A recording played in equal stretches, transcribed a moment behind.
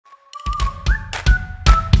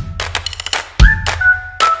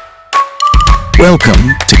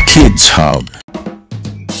Welcome to Kids Hub.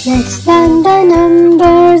 Let's learn the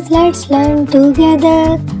numbers, let's learn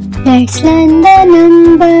together. Let's learn the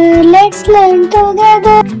number, let's learn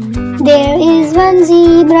together. There is one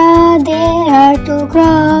zebra, there are two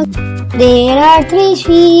crows. There are three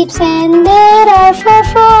sheep and there are four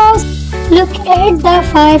frogs. Look at the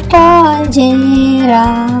five tall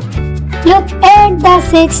giraffes. Look at the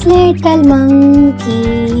six little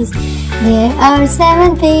monkeys. There are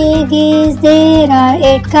seven piggies, there are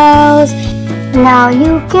eight cows. Now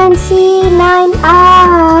you can see 9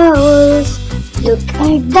 owls. Look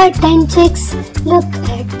at the 10 chicks, look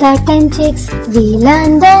at the 10 chicks. We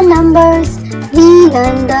learn the numbers, we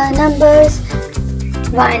learn the numbers.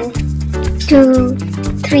 1, 2,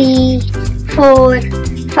 3, 4,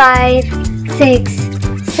 5, 6,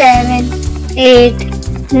 7,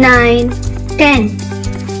 8, 9, 10.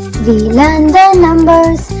 We learn the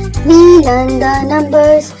numbers, we learn the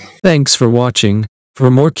numbers. Thanks for watching.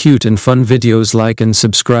 For more cute and fun videos, like and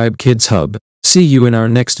subscribe Kids Hub. See you in our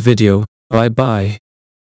next video. Bye bye.